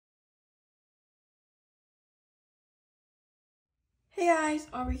Hey guys,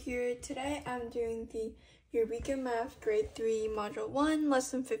 Aubrey here. Today I'm doing the Eureka Math Grade 3 Module 1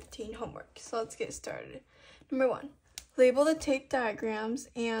 Lesson 15 homework. So let's get started. Number 1. Label the tape diagrams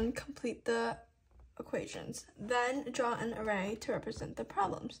and complete the equations. Then draw an array to represent the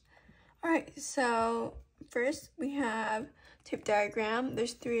problems. Alright, so first we have tape diagram.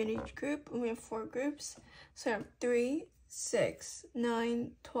 There's 3 in each group and we have 4 groups. So I have 3, 6,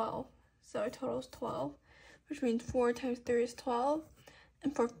 9, 12. So our total is 12. Which means 4 times 3 is 12.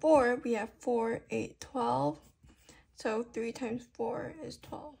 And for 4, we have 4, 8, 12. So 3 times 4 is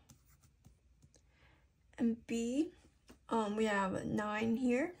 12. And B, we have 9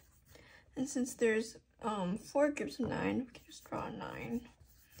 here. And since there's 4 groups of 9, we can just draw 9.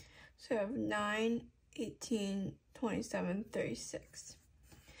 So we have 9, 18, 27, 36.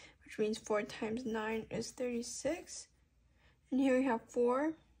 Which means 4 times 9 is 36. And here we have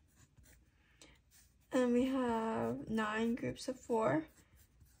 4. And we have 9 groups of 4,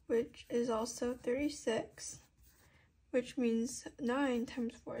 which is also 36, which means 9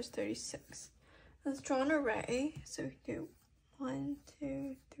 times 4 is 36. Let's draw an array. So we can do 1,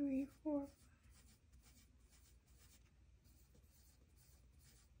 2, 3, 4.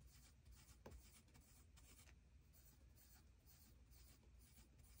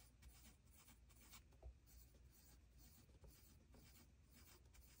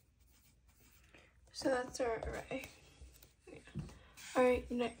 So that's our array. Yeah.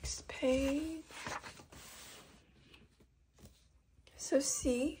 Alright, next page. So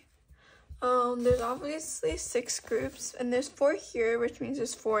C, there's obviously 6 groups, and there's 4 here, which means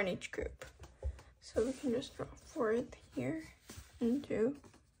there's 4 in each group. So we can just draw 4 here and 2.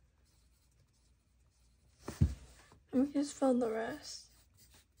 And we can just fill the rest.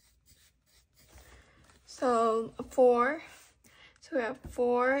 So 4. So we have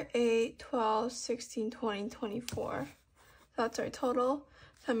 4, 8, 12, 16, 20, 24. That's our total.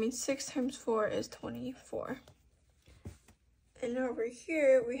 That means 6 times 4 is 24. And over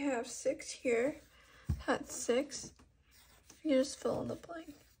here, we have 6 here. That's 6. You just fill in the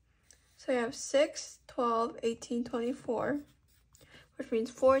blank. So we have 6, 12, 18, 24. Which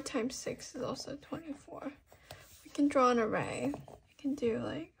means 4 times 6 is also 24. We can draw an array. We can do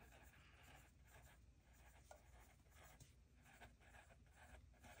like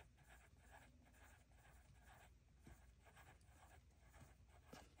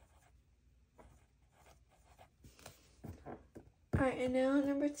Alright, and now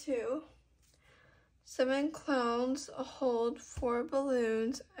number 2. 7 clowns hold 4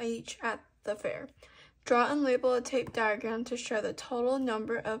 balloons each at the fair. Draw and label a tape diagram to show the total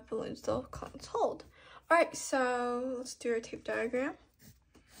number of balloons the clowns hold. Alright, so let's do our tape diagram.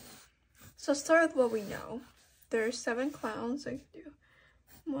 So let's start with what we know. There's 7 clowns. So I can do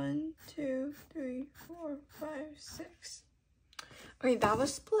 1, 2, 3, 4, 5, 6. Okay, that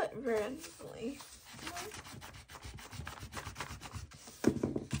was split randomly.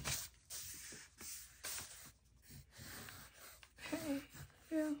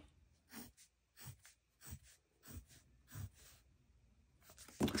 Yeah.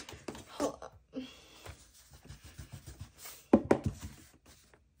 Hold up.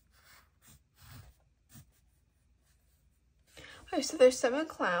 Okay, so there's 7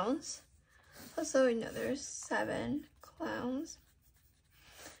 clowns. So we know there's 7 clowns.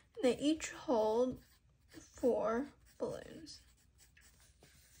 And they each hold 4 balloons.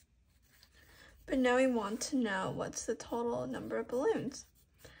 But now we want to know what's the total number of balloons.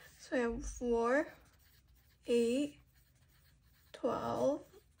 So we have 4, 8, 12,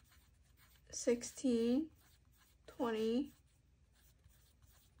 16, 20,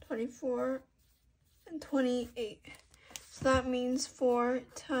 24, and 28. So that means 4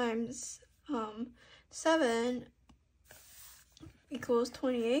 times 7 equals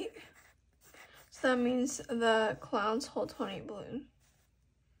 28. So that means the clowns hold 28 balloons.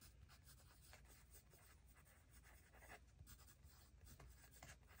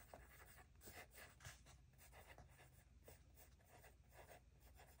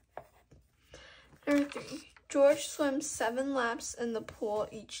 Number 3. George swims 7 laps in the pool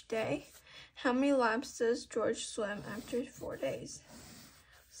each day. How many laps does George swim after 4 days?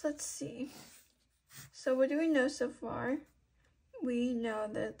 So let's see. So what do we know so far? We know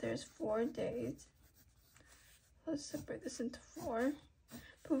that there's 4 days. Let's separate this into 4.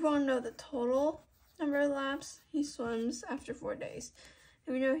 But we want to know the total number of laps he swims after 4 days.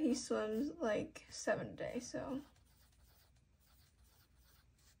 And we know he swims like 7 a day, so.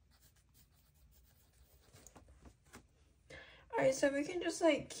 Alright, so we can just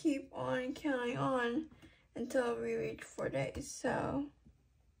like keep on counting on until we reach 4 days. So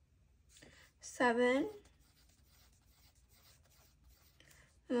 7,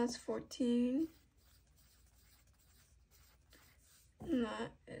 and that's 14. And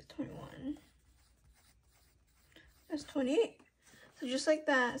that is 21. That's 28. So just like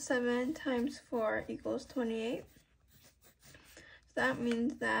that, 7 times 4 equals 28. So that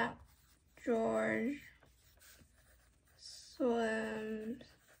means that George swims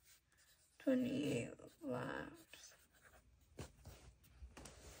 28 laps.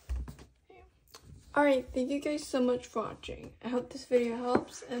 Alright, thank you guys so much for watching. I hope this video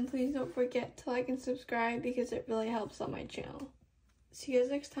helps, and please don't forget to like and subscribe because it really helps on my channel. See you guys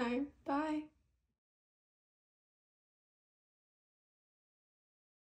next time. Bye!